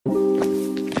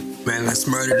Man, let's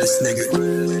murder this nigga.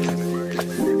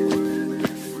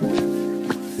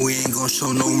 We ain't gonna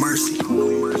show no mercy.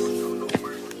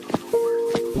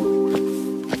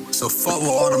 So fuck what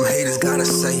all them haters gotta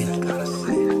say.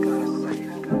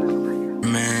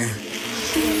 Man,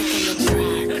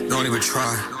 don't even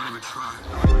try.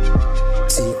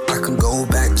 See, I can go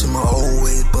back to my old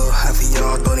ways, but half of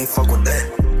y'all don't even fuck with that.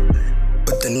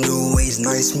 But the new ways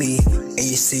nice me, and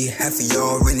you see half of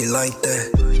y'all really like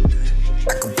that.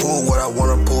 I can pull what I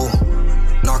wanna pull,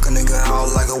 knock a nigga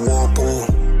out like a whirlpool.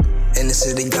 And the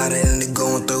city got it and they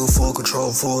going through full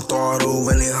control, full throttle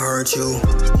when it hurt you.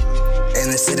 And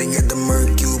the city get the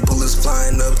murk you, bullets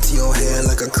flying up to your head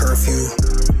like a curfew.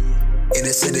 And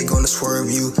the city gonna swerve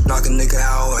you, knock a nigga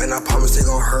out, and I promise they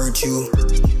gon' hurt you.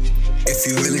 If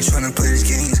you really tryna play these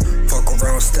games, fuck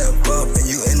around, step up, and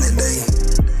you in the day.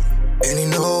 And he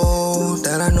know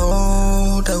that I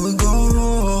know that we go.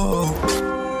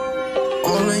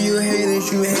 All of you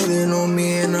haters, you hating on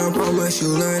me, and I promise you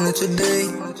learn it today.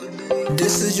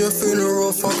 This is your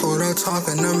funeral, fuck all that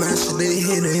talking, I'm actually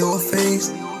hitting your face.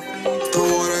 Throw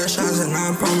all that shots and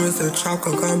I promise the chop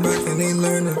can come back and they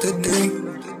learn it today.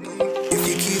 If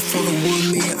you keep fucking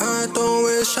with me, I throw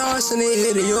in shots and they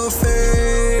hit your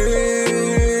face.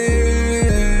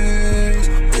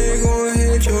 They gon'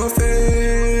 hit your face,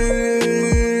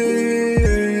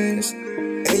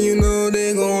 and you know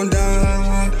they gon'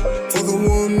 die. Fucking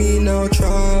with me, now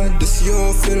try. This is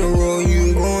your funeral,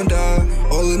 you gon' die.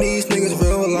 All of these niggas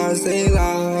realize they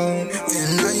lie,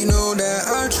 and now you know that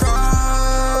I tried.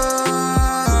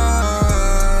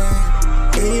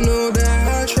 And you know that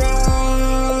I tried.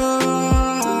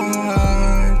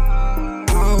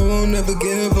 I will never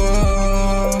give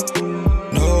up,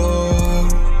 no.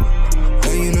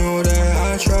 And you know that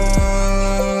I tried.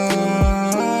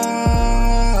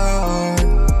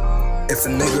 If a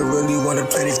nigga really wanna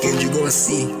play these games, you gonna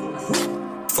see.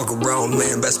 Fuck around,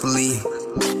 man, best believe.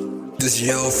 This is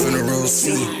your funeral,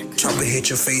 see. Chopper hit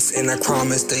your face and I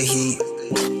promise the heat.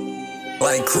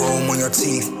 Like chrome on your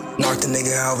teeth. Knock the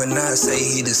nigga out and I say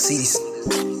he deceased.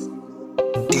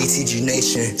 DTG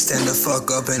Nation, stand the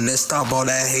fuck up and then stop all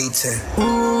that hating.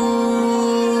 Ooh.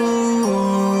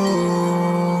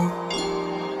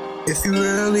 If you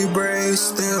really brave,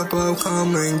 step up,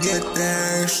 come and get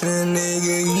that action,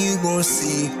 nigga, you gon'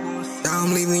 see. Now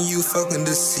I'm leaving you fucking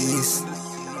deceased.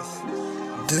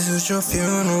 This is your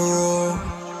funeral.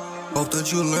 Hope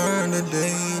that you learn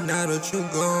today, now that you're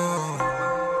gone.